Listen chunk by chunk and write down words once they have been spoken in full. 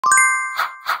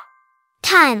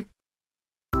Time.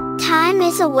 Time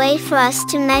is a way for us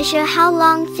to measure how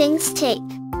long things take.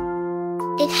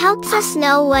 It helps us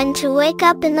know when to wake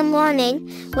up in the morning,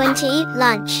 when to eat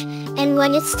lunch, and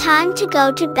when it's time to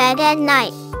go to bed at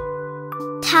night.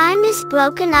 Time is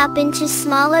broken up into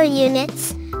smaller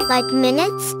units, like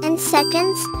minutes and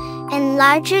seconds, and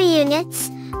larger units,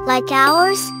 like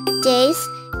hours, days,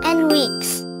 and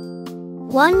weeks.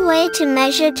 One way to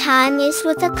measure time is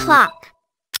with a clock.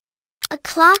 A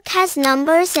clock has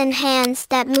numbers and hands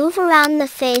that move around the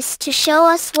face to show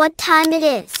us what time it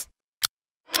is.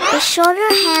 The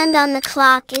shorter hand on the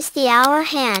clock is the hour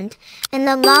hand, and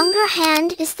the longer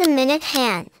hand is the minute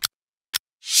hand.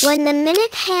 When the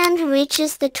minute hand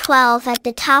reaches the 12 at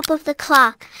the top of the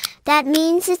clock, that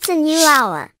means it's a new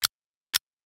hour.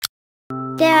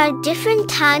 There are different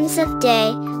times of day,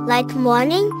 like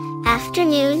morning,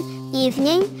 afternoon,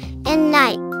 evening, and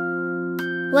night.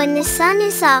 When the sun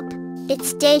is up,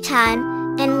 it's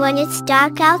daytime, and when it's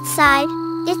dark outside,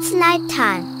 it's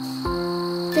nighttime.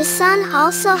 The sun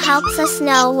also helps us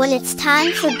know when it's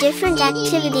time for different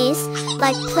activities,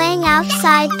 like playing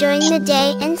outside during the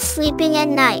day and sleeping at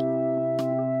night.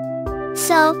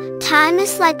 So, time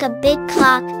is like a big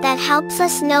clock that helps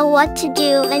us know what to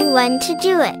do and when to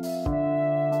do it.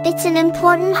 It's an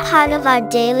important part of our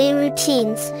daily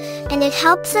routines, and it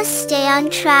helps us stay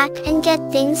on track and get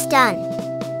things done.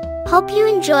 Hope you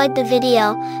enjoyed the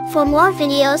video. For more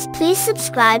videos, please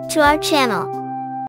subscribe to our channel.